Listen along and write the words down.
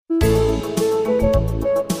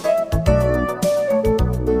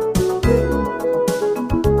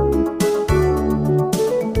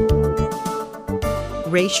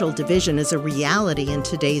Racial division is a reality in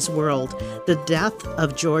today's world. The death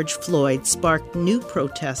of George Floyd sparked new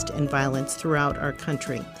protest and violence throughout our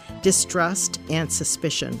country. Distrust and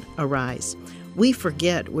suspicion arise. We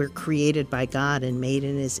forget we're created by God and made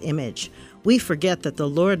in His image. We forget that the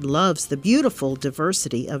Lord loves the beautiful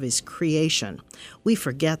diversity of His creation. We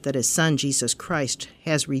forget that His Son, Jesus Christ,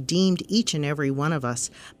 has redeemed each and every one of us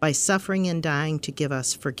by suffering and dying to give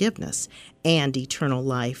us forgiveness and eternal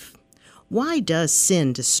life. Why does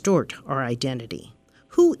sin distort our identity?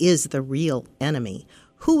 Who is the real enemy?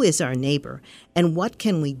 Who is our neighbor? And what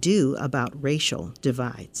can we do about racial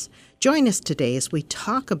divides? Join us today as we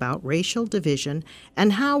talk about racial division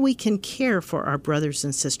and how we can care for our brothers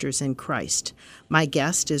and sisters in Christ. My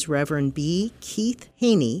guest is Reverend B. Keith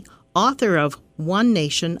Haney, author of One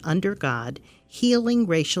Nation Under God, Healing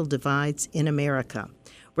Racial Divides in America.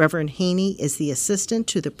 Reverend Haney is the assistant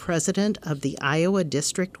to the president of the Iowa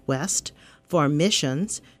District West for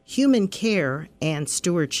Missions, Human Care, and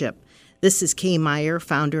Stewardship. This is Kay Meyer,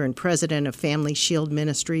 founder and president of Family Shield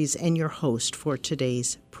Ministries, and your host for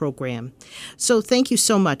today's program. So thank you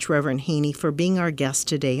so much, Reverend Haney, for being our guest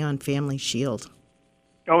today on Family Shield.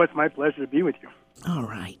 Oh, it's my pleasure to be with you. All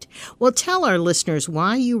right. Well, tell our listeners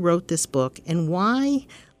why you wrote this book and why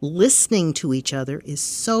listening to each other is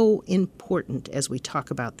so important as we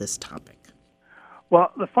talk about this topic.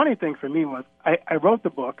 Well, the funny thing for me was I wrote the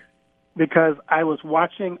book because I was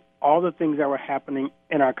watching all the things that were happening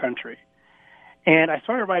in our country. And I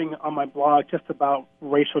started writing on my blog just about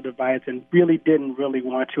racial divides and didn't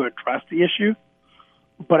want to address the issue.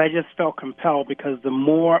 But I just felt compelled because the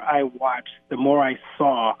more I watched, the more I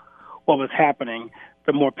saw what was happening,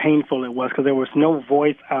 the more painful it was because there was no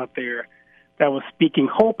voice out there that was speaking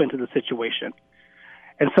hope into the situation.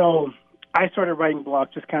 And so I started writing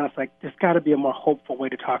blogs just kind of like, there's got to be a more hopeful way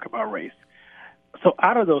to talk about race. So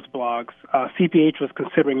out of those blogs, CPH was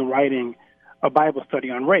considering writing a Bible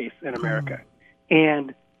study on race in America.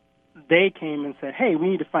 And they came and said, hey, we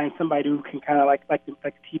need to find somebody who can kind of like the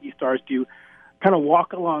TV stars do, kind of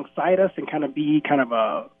walk alongside us and kind of be kind of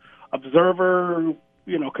a observer,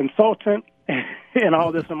 consultant and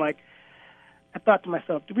all this. I'm like, I thought to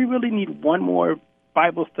myself, do we really need one more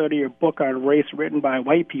Bible study or book on race written by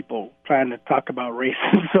white people trying to talk about race?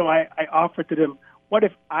 So I offered to them, what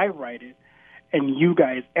if I write it and you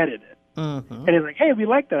guys edit it? Mm-hmm. And it's like, hey, we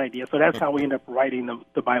like that idea. So that's how we end up writing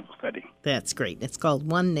the Bible study. That's great. It's called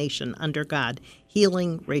One Nation Under God,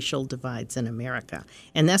 Healing Racial Divides in America.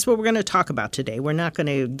 And that's what we're going to talk about today. We're not going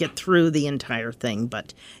to get through the entire thing,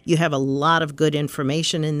 but you have a lot of good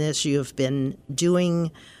information in this. You've been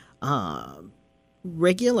doing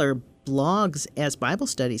regular blogs as Bible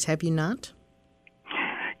studies, have you not?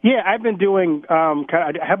 Yeah, I've been doing,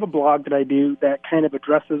 I have a blog that I do that kind of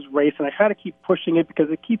addresses race, and I try to keep pushing it because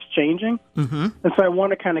it keeps changing. Mm-hmm. And so I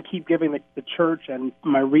want to kind of keep giving the church and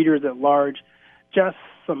my readers at large just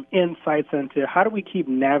some insights into how do we keep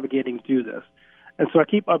navigating through this. And so I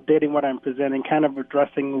keep updating what I'm presenting, kind of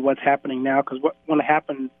addressing what's happening now, because what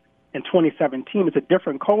happened in 2017 is a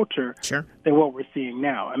different culture than what we're seeing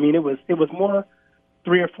now. I mean, it was more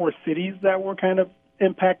 3 or 4 cities that were kind of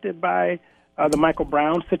impacted by the Michael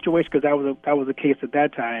Brown situation, because that was the case at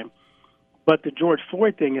that time. But the George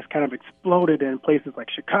Floyd thing has kind of exploded in places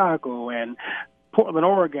like Chicago and Portland,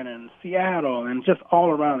 Oregon, and Seattle, and just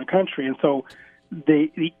all around the country. And so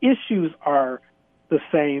the issues are the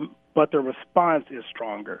same, but the response is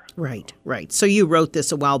stronger. Right. So you wrote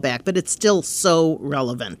this a while back, but it's still so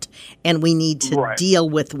relevant, and we need to deal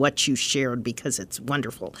with what you shared because it's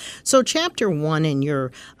wonderful. So Chapter 1 in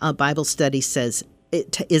your Bible study says,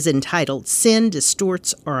 it is entitled, Sin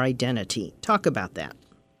Distorts Our Identity. Talk about that.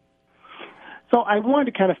 So I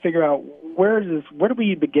wanted to kind of figure out where do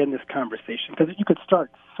we begin this conversation? Because you could start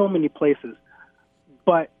so many places.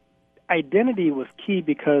 But identity was key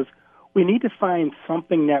because we need to find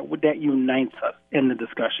something that unites us in the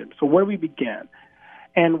discussion. So where do we begin?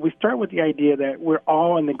 And we start with the idea that we're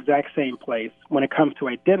all in the exact same place when it comes to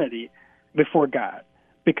identity before God.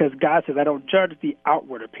 Because God says, I don't judge the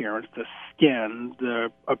outward appearance, the skin,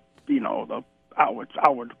 the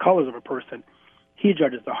outward colors of a person. He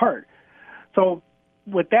judges the heart. So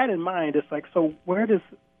with that in mind, it's like, so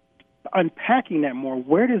unpacking that more,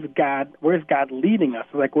 where's God leading us?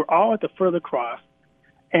 Like, we're all at the further cross,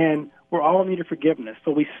 and we're all in need of forgiveness.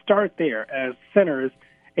 So we start there as sinners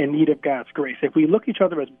in need of God's grace. If we look at each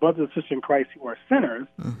other as brothers and sisters in Christ who are sinners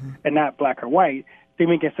and not black or white, then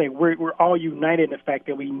we can say we're all united in the fact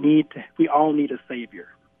that we all need a Savior.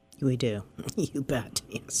 We do. You bet.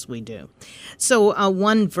 Yes, we do. So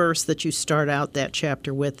one verse that you start out that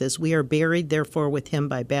chapter with is, "We are buried, therefore, with him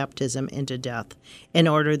by baptism into death, in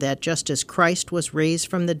order that just as Christ was raised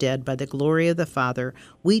from the dead by the glory of the Father,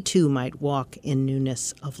 we too might walk in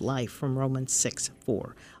newness of life," from Romans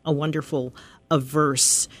 6:4. A wonderful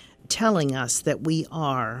verse telling us that we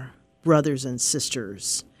are brothers and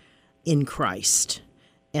sisters in Christ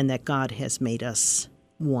and that God has made us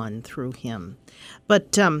one through him.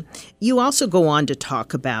 But you also go on to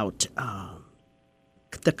talk about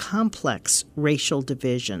the complex racial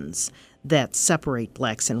divisions that separate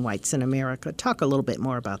blacks and whites in America. Talk a little bit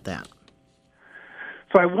more about that.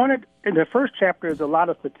 So I wanted, in the first chapter, there's a lot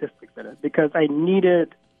of statistics in it because I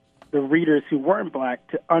needed the readers who weren't black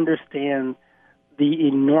to understand the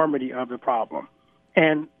enormity of the problem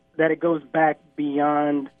and that it goes back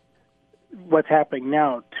beyond what's happening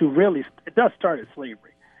now to really, it does start at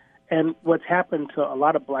slavery. And what's happened to a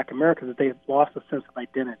lot of black Americans is they've lost a sense of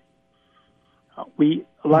identity. A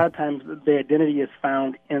lot of times the identity is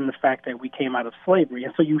found in the fact that we came out of slavery.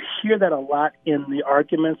 And so you hear that a lot in the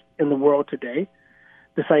arguments in the world today,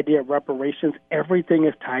 this idea of reparations, everything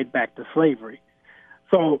is tied back to slavery.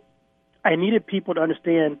 So I needed people to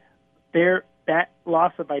understand that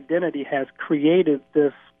loss of identity has created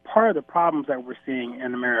this part of the problems that we're seeing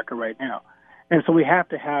in America right now. And so we have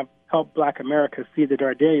to help black America see that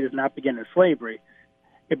our identity does not begin in slavery,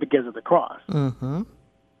 it begins at the cross. Mm-hmm.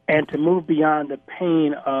 And to move beyond the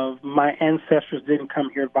pain of my ancestors didn't come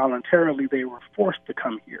here voluntarily, they were forced to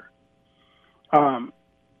come here.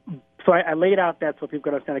 So I laid out that so people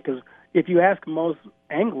can understand it, because if you ask most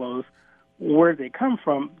Anglos where they come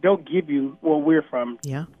from, they'll give you, well, we're from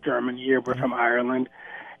Germany, or we're from Ireland,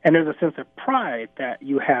 and there's a sense of pride that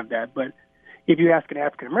you have that. But if you ask an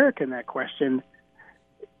African American that question,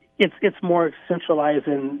 it's more centralized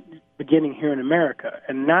in beginning here in America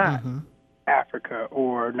and not Africa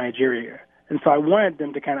or Nigeria. And so I wanted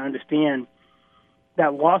them to kind of understand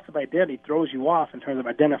that loss of identity throws you off in terms of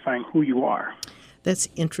identifying who you are. That's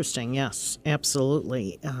interesting. Yes,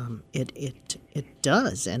 absolutely. It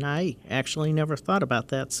does, and I actually never thought about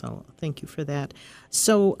that, so thank you for that.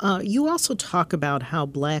 So you also talk about how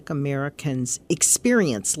black Americans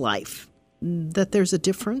experience life, that there's a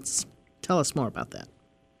difference. Tell us more about that.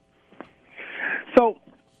 So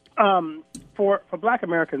for black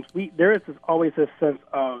Americans, there is always this sense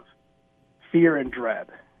of fear and dread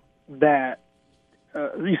that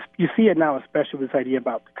you see it now, especially with this idea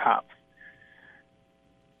about the cops.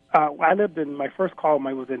 I lived in, my first call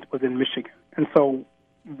was in Michigan, and so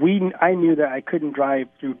I knew that I couldn't drive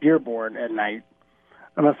through Dearborn at night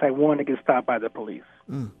unless I wanted to get stopped by the police.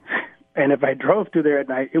 And if I drove through there at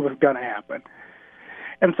night, it was going to happen.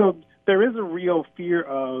 And so there is a real fear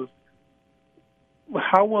of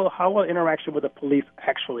how will interaction with the police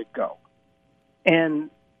actually go. And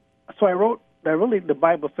so I wrote that really the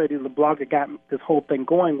Bible study, the blog that got this whole thing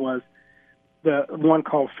going was the one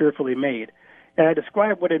called Fearfully Made. And I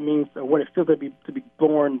describe what it means, or what it feels to be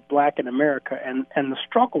born black in America, and the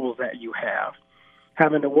struggles that you have,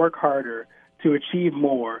 having to work harder, to achieve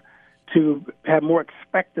more, to have more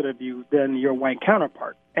expected of you than your white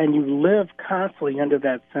counterpart. And you live constantly under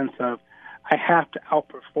that sense of, I have to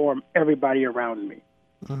outperform everybody around me.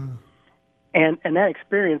 Mm. And that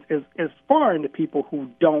experience is foreign to people who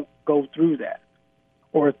don't go through that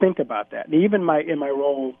or think about that. And even in my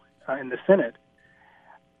role in the Senate,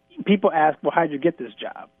 people ask, well, how'd you get this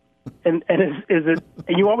job? And is it?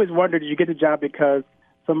 And you always wonder, did you get the job because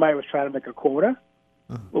somebody was trying to make a quota?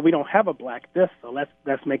 Well, we don't have a black this, so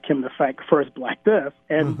let's make him the first black this.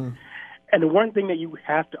 And and the one thing that you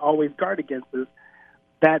have to always guard against is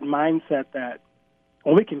that mindset that,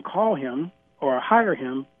 well, we can call him or hire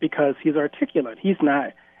him because he's articulate. He's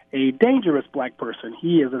not a dangerous black person.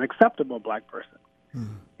 He is an acceptable black person.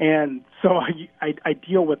 And so I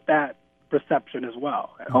deal with that perception as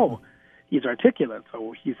well. Oh, he's articulate,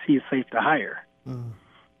 so he's safe to hire.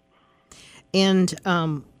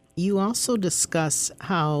 And you also discuss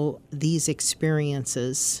how these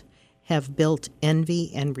experiences have built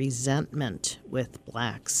envy and resentment with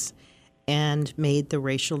blacks and made the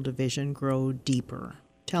racial division grow deeper.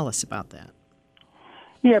 Tell us about that.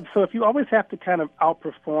 Yeah, so if you always have to kind of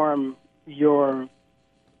outperform your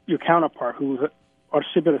counterpart or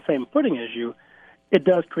should be on the same footing as you, it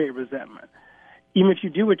does create resentment. Even if you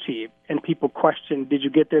do achieve and people question, did you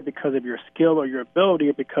get there because of your skill or your ability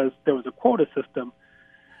or because there was a quota system,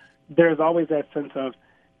 there's always that sense of,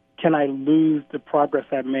 can I lose the progress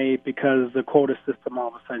I've made because the quota system all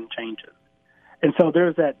of a sudden changes? And so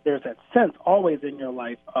there's that sense always in your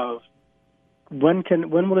life of when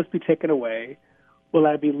will this be taken away? will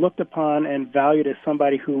I be looked upon and valued as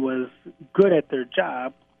somebody who was good at their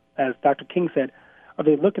job, as Dr. King said, or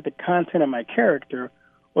they look at the content of my character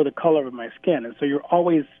or the color of my skin? And so you're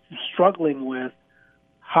always struggling with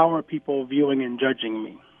how are people viewing and judging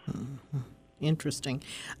me. Mm-hmm. Interesting.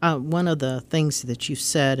 One of the things that you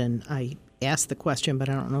said, and I asked the question, but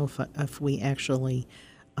I don't know if we actually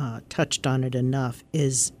touched on it enough,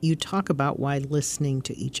 is you talk about why listening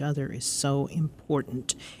to each other is so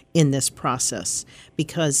important in this process.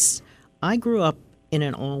 Because I grew up in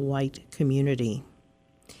an all-white community,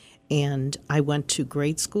 and I went to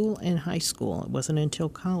grade school and high school. It wasn't until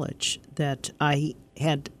college that I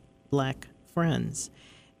had black friends.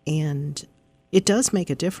 And it does make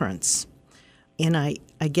a difference. And I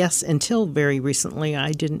guess until very recently,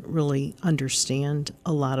 I didn't really understand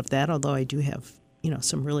a lot of that, although I do have,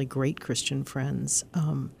 some really great Christian friends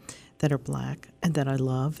that are black and that I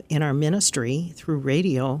love. And our ministry through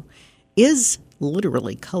radio is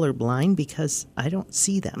literally colorblind because I don't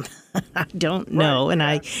see them. I don't know.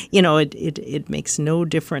 Right, and it makes no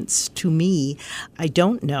difference to me. I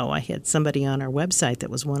don't know. I had somebody on our website that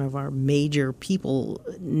was one of our major people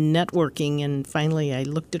networking, and finally I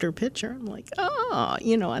looked at her picture. I'm like,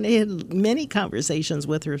 and I had many conversations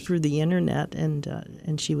with her through the internet,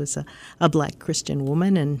 and she was a black Christian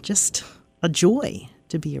woman and just a joy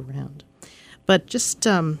to be around. But just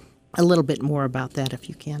a little bit more about that if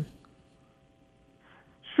you can.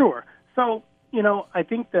 Sure. So, I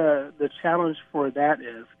think the challenge for that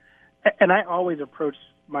is, and I always approach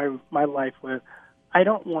my life with, I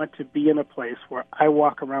don't want to be in a place where I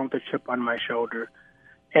walk around with a chip on my shoulder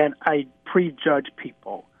and I prejudge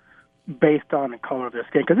people based on the color of their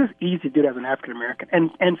skin, because it's easy to do that as an African American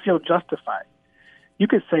and feel justified. You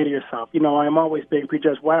could say to yourself, I'm always being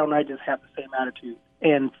prejudged. Why don't I just have the same attitude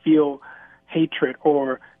and feel hatred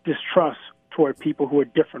or distrust toward people who are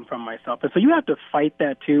different from myself? And so you have to fight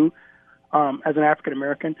that too, as an African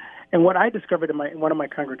American. And what I discovered in one of my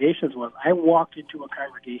congregations was I walked into a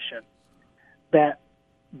congregation that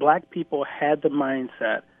black people had the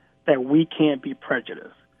mindset that we can't be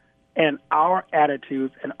prejudiced, and our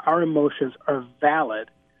attitudes and our emotions are valid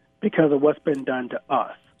because of what's been done to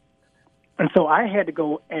us. And so I had to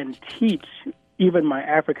go and teach even my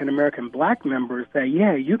African American black members that,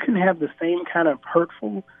 you can have the same kind of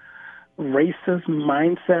hurtful, racist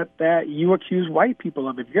mindset that you accuse white people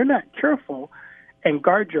of. If you're not careful and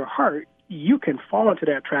guard your heart, you can fall into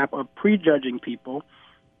that trap of prejudging people,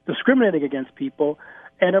 discriminating against people,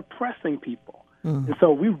 and oppressing people. And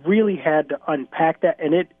so we really had to unpack that,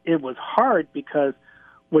 and it was hard because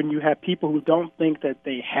when you have people who don't think that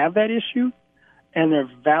they have that issue and they're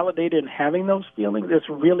validated in having those feelings, it's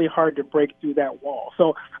really hard to break through that wall.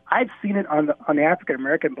 So I've seen it on the African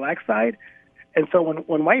American black side. And so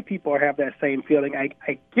when white people have that same feeling,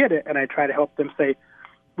 I get it, and I try to help them say,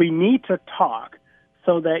 we need to talk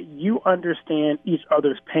so that you understand each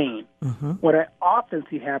other's pain. Mm-hmm. What I often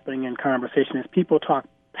see happening in conversation is people talk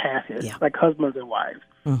past it, like husbands and wives.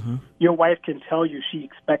 Mm-hmm. Your wife can tell you she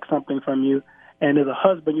expects something from you, and as a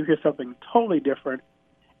husband, you hear something totally different,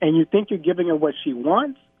 and you think you're giving her what she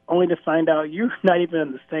wants, only to find out you're not even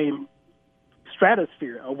in the same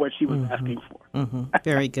stratosphere of what she was asking for. Mm-hmm.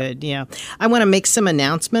 Very good. Yeah. I want to make some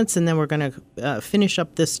announcements, and then we're going to finish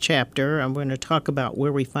up this chapter. I'm going to talk about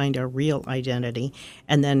where we find our real identity,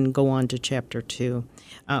 and then go on to chapter 2,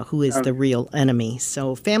 who is the real enemy.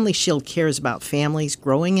 So Family Shield cares about families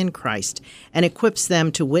growing in Christ and equips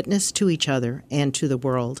them to witness to each other and to the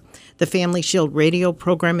world. The Family Shield radio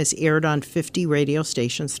program is aired on 50 radio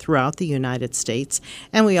stations throughout the United States,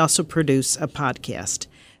 and we also produce a podcast.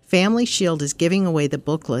 Family Shield is giving away the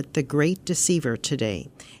booklet, The Great Deceiver, today.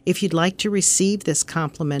 If you'd like to receive this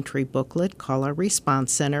complimentary booklet, call our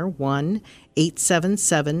response center,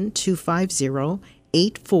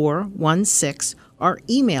 1-877-250-8416, or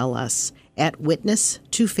email us at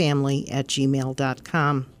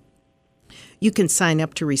witnesstofamily@gmail.com. You can sign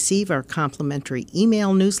up to receive our complimentary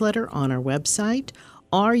email newsletter on our website,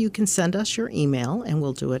 or you can send us your email and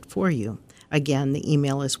we'll do it for you. Again, the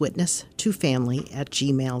email is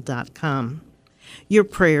witnesstofamily@gmail.com. Your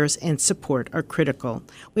prayers and support are critical.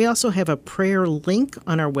 We also have a prayer link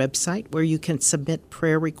on our website where you can submit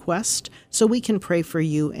prayer requests so we can pray for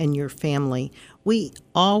you and your family. We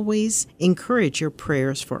always encourage your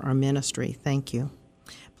prayers for our ministry. Thank you.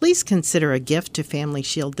 Please consider a gift to Family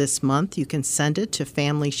Shield this month. You can send it to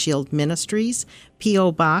Family Shield Ministries,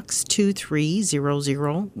 P.O. Box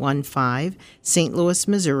 230015, St. Louis,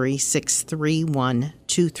 Missouri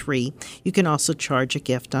 63123. You can also charge a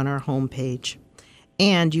gift on our homepage.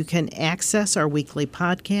 And you can access our weekly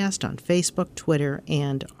podcast on Facebook, Twitter,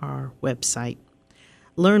 and our website.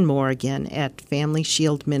 Learn more again at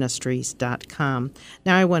FamilyShieldMinistries.com.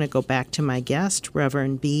 Now I want to go back to my guest,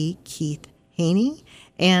 Reverend B. Keith Haney.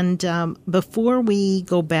 And before we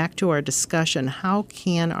go back to our discussion, how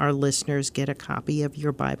can our listeners get a copy of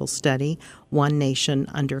your Bible study, One Nation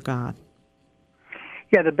Under God?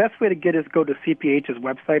 Yeah, the best way to get it is go to CPH's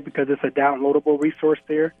website because it's a downloadable resource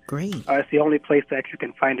there. Great. It's the only place that you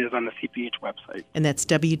can find it is on the CPH website. And that's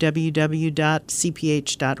www.cph.org,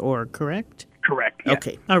 correct? Correct. Yes.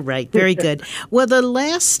 Okay. All right. Very good. Well, in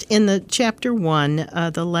the chapter 1,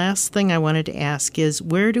 the last thing I wanted to ask is,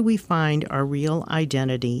 where do we find our real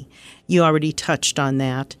identity? You already touched on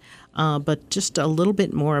that, but just a little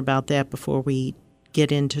bit more about that before we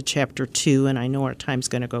get into chapter 2, and I know our time's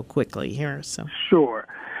going to go quickly here. So Sure.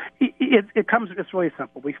 It's really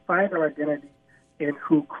simple. We find our identity in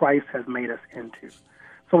who Christ has made us into.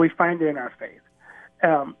 So we find it in our faith.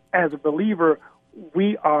 As a believer,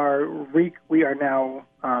 we are now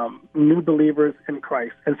new believers in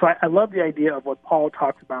Christ. And so I love the idea of what Paul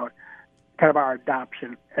talks about, kind of our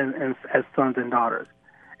adoption as sons and daughters.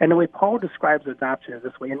 And the way Paul describes adoption is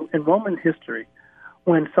this way. In Roman history,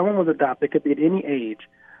 when someone was adopted, it could be at any age,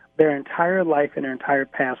 their entire life and their entire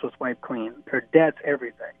past was wiped clean, their debts,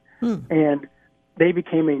 everything. And they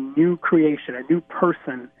became a new creation, a new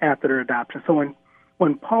person after their adoption. So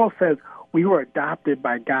when Paul says we were adopted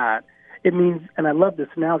by God, it means, and I love this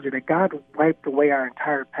analogy, that God wiped away our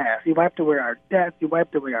entire past. He wiped away our debts. He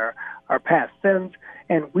wiped away our past sins,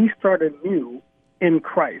 and we start anew in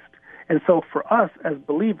Christ. And so for us as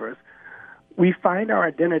believers, we find our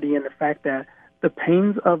identity in the fact that the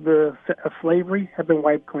pains of slavery have been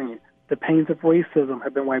wiped clean. The pains of racism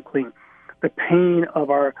have been wiped clean. The pain of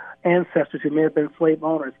our ancestors who may have been slave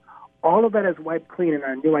owners, all of that is wiped clean in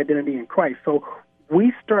our new identity in Christ. So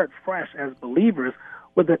we start fresh as believers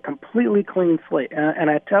with a completely clean slate. And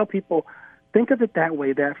I tell people, think of it that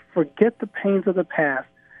way, that forget the pains of the past,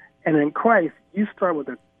 and in Christ, you start with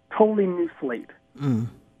a totally new slate.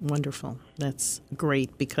 Wonderful. That's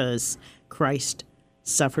great, because Christ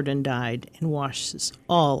suffered and died and washes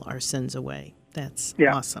all our sins away. That's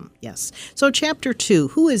awesome. Yes. So chapter 2,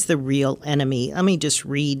 who is the real enemy? Let me just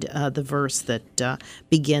read the verse that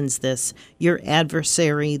begins this. Your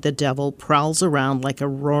adversary, the devil, prowls around like a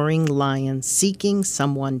roaring lion seeking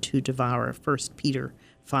someone to devour. 1 Peter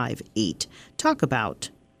 5:8. Talk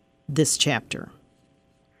about this chapter.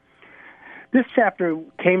 This chapter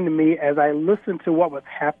came to me as I listened to what was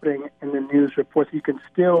happening in the news reports. You can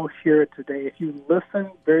still hear it today. If you listen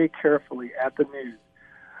very carefully at the news,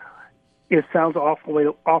 it sounds awful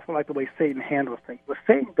like the way Satan handles things. What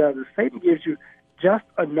Satan does is Satan gives you just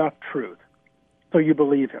enough truth so you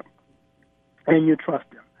believe him and you trust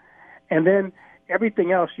him. And then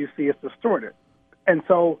everything else you see is distorted. And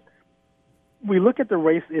so we look at the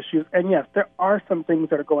race issues, and yes, there are some things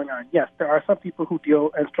that are going on. Yes, there are some people who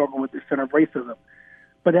deal and struggle with the sin of racism,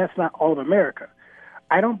 but that's not all of America.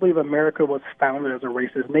 I don't believe America was founded as a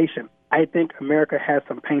racist nation. I think America has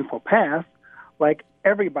some painful past, like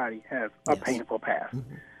everybody has a painful past.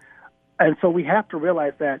 And so we have to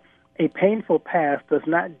realize that a painful past does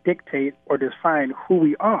not dictate or define who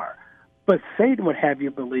we are. But Satan would have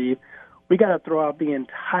you believe we got to throw out the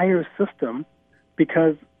entire system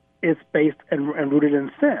because it's based and rooted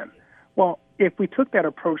in sin. Well, if we took that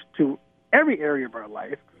approach to every area of our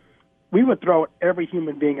life, we would throw out every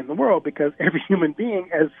human being in the world, because every human being,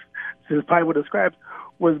 as the Bible describes,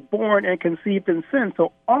 was born and conceived in sin.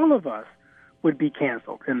 So all of us would be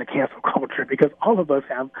canceled in the cancel culture because all of us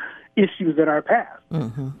have issues in our past.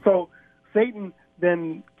 So Satan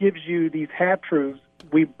then gives you these half-truths.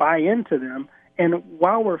 We buy into them. And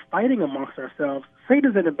while we're fighting amongst ourselves,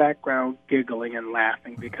 Satan's in the background giggling and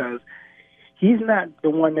laughing because he's not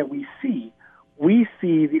the one that we see. We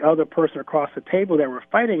see the other person across the table that we're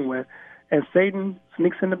fighting with, and Satan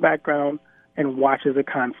sneaks in the background and watches a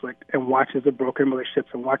conflict and watches the broken relationships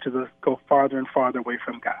and watches us go farther and farther away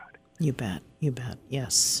from God. You bet. You bet.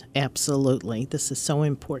 Yes, absolutely. This is so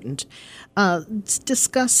important.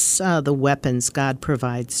 Discuss the weapons God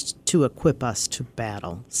provides to equip us to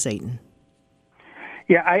battle Satan.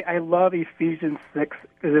 Yeah, I love Ephesians 6.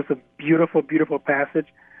 It's a beautiful, beautiful passage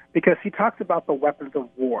because he talks about the weapons of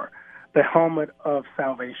war, the helmet of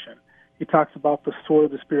salvation. He talks about the sword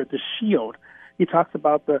of the Spirit, the shield. He talks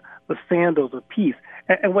about the sandals of peace.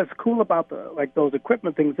 And what's cool about those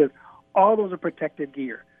equipment things is all those are protected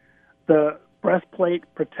gear. The breastplate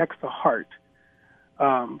protects the heart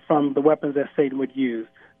from the weapons that Satan would use.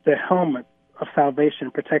 The helmet of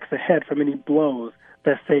salvation protects the head from any blows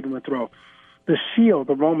that Satan would throw. The shield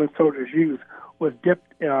the Roman soldiers used was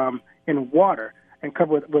dipped in water and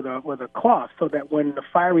covered with a cloth so that when the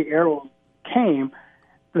fiery arrows came,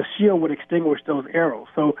 the shield would extinguish those arrows.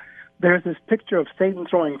 So there's this picture of Satan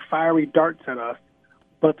throwing fiery darts at us,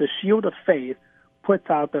 but the shield of faith puts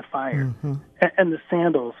out the fire. Mm-hmm. And the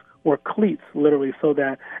sandals were cleats, literally, so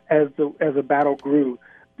that as the battle grew,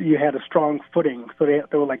 you had a strong footing. So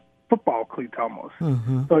they were like football cleats almost.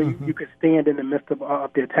 Mm-hmm. So you could stand in the midst of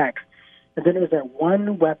the attacks. And then there's that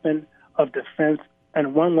one weapon of defense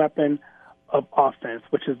and one weapon of offense,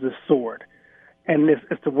 which is the sword. And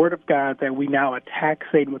it's the Word of God that we now attack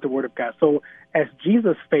Satan with the Word of God. So as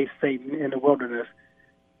Jesus faced Satan in the wilderness,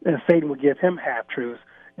 and Satan would give him half-truths,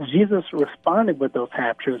 Jesus responded with those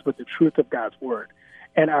half-truths with the truth of God's Word.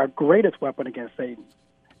 And our greatest weapon against Satan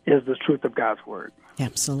is the truth of God's Word.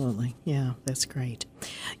 Absolutely. Yeah, that's great.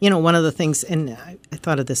 You know, one of the things, and I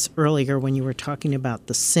thought of this earlier when you were talking about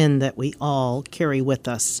the sin that we all carry with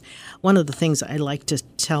us. One of the things I like to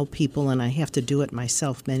tell people, and I have to do it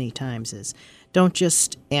myself many times, is don't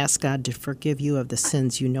just ask God to forgive you of the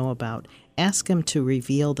sins you know about. Ask Him to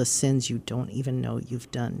reveal the sins you don't even know you've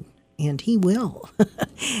done. And He will.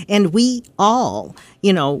 And we all,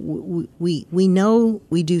 you know, we know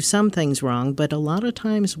we do some things wrong, but a lot of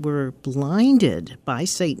times we're blinded by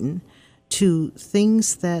Satan to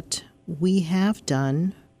things that we have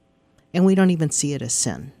done, and we don't even see it as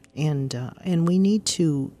sin. And we need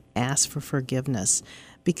to ask for forgiveness,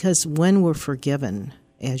 because when we're forgiven,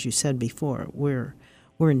 as you said before, we're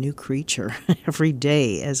a new creature every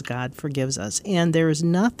day as God forgives us. And there is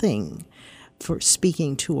nothing, for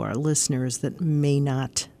speaking to our listeners that may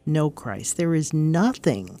not know Christ, there is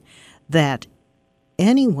nothing that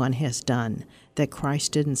anyone has done that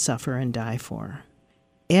Christ didn't suffer and die for.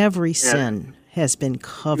 Every sin has been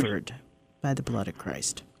covered by the blood of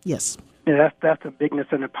Christ. Yes. Yeah, that's the bigness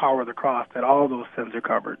and the power of the cross, that all those sins are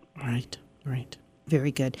covered. Right.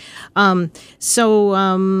 Very good. So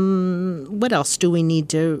what else do we need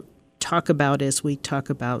to talk about as we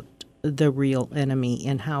talk about the real enemy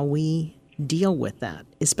and how we deal with that,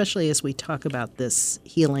 especially as we talk about this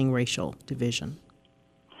healing racial division?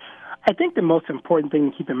 I think the most important thing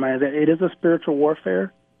to keep in mind is that it is a spiritual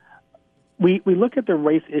warfare. We look at the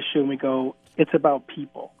race issue and we go, it's about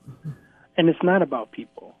people. Mm-hmm. And it's not about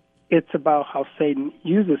people. It's about how Satan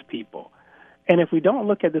uses people. And if we don't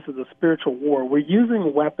look at this as a spiritual war, we're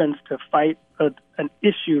using weapons to fight an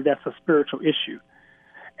issue that's a spiritual issue.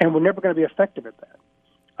 And we're never going to be effective at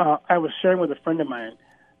that. I was sharing with a friend of mine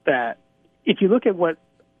that if you look at what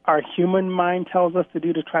our human mind tells us to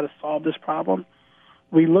do to try to solve this problem,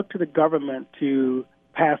 we look to the government to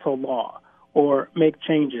pass a law or make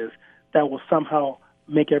changes that will somehow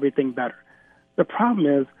make everything better. The problem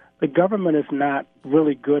is the government is not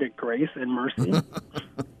really good at grace and mercy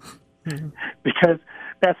because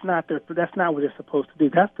that's not what they're supposed to do.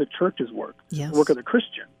 That's the church's work, the work of the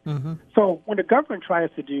Christian. Mm-hmm. So when the government tries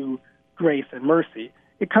to do grace and mercy,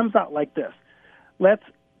 it comes out like this. Let's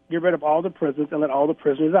get rid of all the prisons and let all the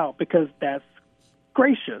prisoners out, because that's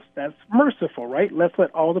gracious, that's merciful, right? Let's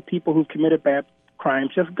let all the people who've committed bad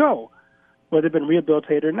crimes just go, whether they've been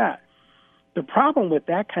rehabilitated or not. The problem with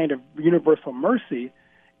that kind of universal mercy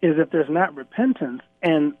is if there's not repentance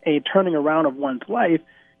and a turning around of one's life,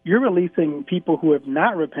 you're releasing people who have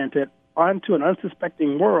not repented onto an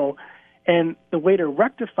unsuspecting world. And the way to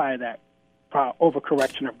rectify that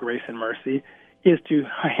overcorrection of grace and mercy is to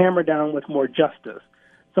hammer down with more justice.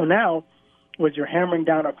 So now, with your hammering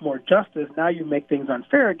down of more justice, now you make things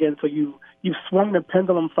unfair again. So you've swung the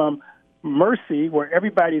pendulum from mercy, where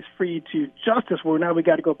everybody's free, to justice, where now we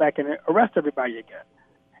got to go back and arrest everybody again.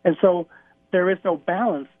 And so there is no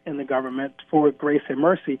balance in the government for grace and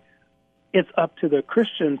mercy. It's up to the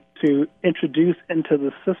Christian to introduce into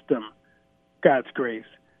the system God's grace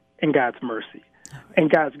and God's mercy. And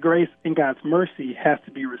God's grace and God's mercy has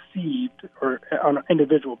to be received or on an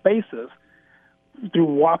individual basis through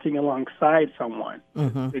walking alongside someone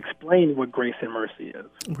to explain what grace and mercy is.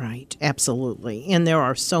 Right, absolutely. And there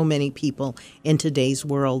are so many people in today's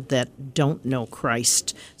world that don't know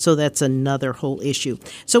Christ, so that's another whole issue.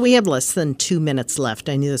 So we have less than 2 minutes left.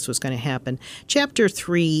 I knew this was going to happen. Chapter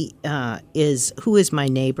 3 is Who is My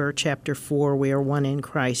Neighbor? Chapter 4, We Are One in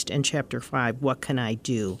Christ. And Chapter 5, What Can I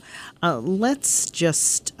Do? Let's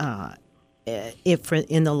just... if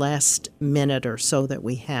in the last minute or so that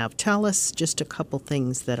we have, tell us just a couple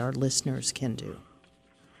things that our listeners can do.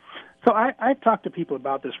 So I've talked to people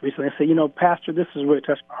about this recently. I say, Pastor, this has really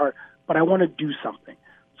touched my heart, but I want to do something.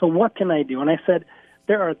 So what can I do? And I said,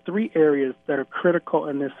 there are 3 areas that are critical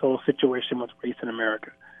in this whole situation with race in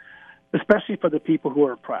America, especially for the people who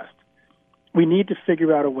are oppressed. We need to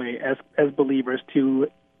figure out a way as believers to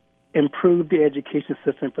improve the education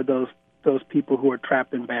system for those people who are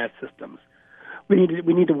trapped in bad systems.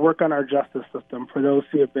 we need to work on our justice system for those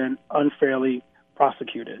who have been unfairly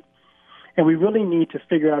prosecuted. And we really need to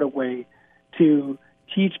figure out a way to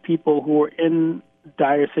teach people who are in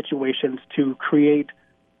dire situations to create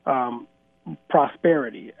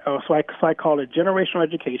prosperity. So I call it generational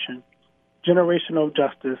education, generational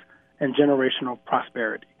justice, and generational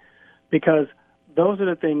prosperity, because those are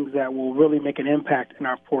the things that will really make an impact in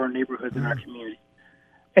our poor neighborhoods and our community.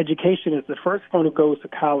 Education is the first one who goes to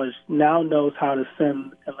college now knows how to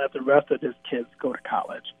send and let the rest of his kids go to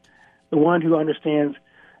college. The one who understands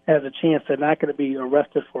has a chance they're not going to be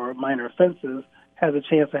arrested for minor offenses, has a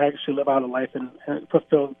chance to actually live out a life and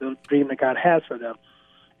fulfill the dream that God has for them.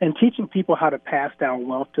 And teaching people how to pass down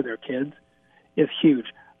wealth to their kids is huge.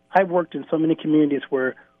 I've worked in so many communities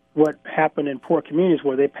where what happened in poor communities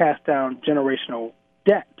where they passed down generational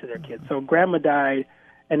debt to their kids. So grandma died,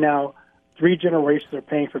 and now 3 generations are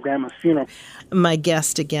paying for grandma's funeral. My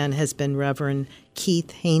guest again has been Reverend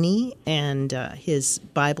Keith Haney, and his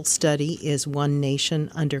Bible study is One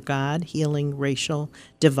Nation Under God, Healing Racial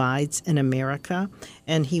Divides in America.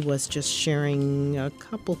 And he was just sharing a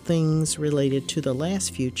couple things related to the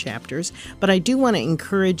last few chapters. But I do want to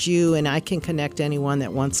encourage you, and I can connect anyone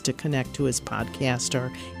that wants to connect to his podcast or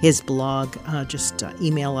his blog. Just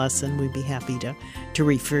email us, and we'd be happy to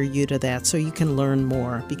refer you to that so you can learn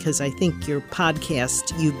more, because I think your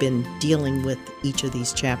podcast, you've been dealing with each of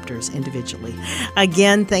these chapters individually.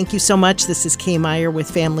 Again, thank you so much. This is Kay Meyer with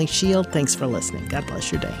Family Shield. Thanks for listening. God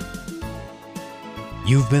bless your day.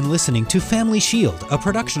 You've been listening to Family Shield, a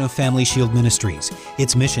production of Family Shield Ministries.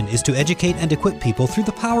 Its mission is to educate and equip people through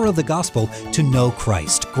the power of the gospel to know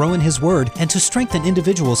Christ, grow in His Word, and to strengthen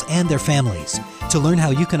individuals and their families. To learn how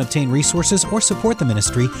you can obtain resources or support the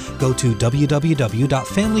ministry, go to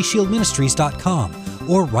www.familyshieldministries.com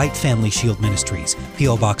or write Family Shield Ministries,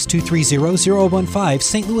 P.O. Box 230015,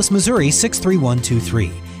 St. Louis, Missouri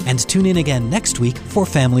 63123. And tune in again next week for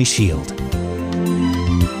Family Shield.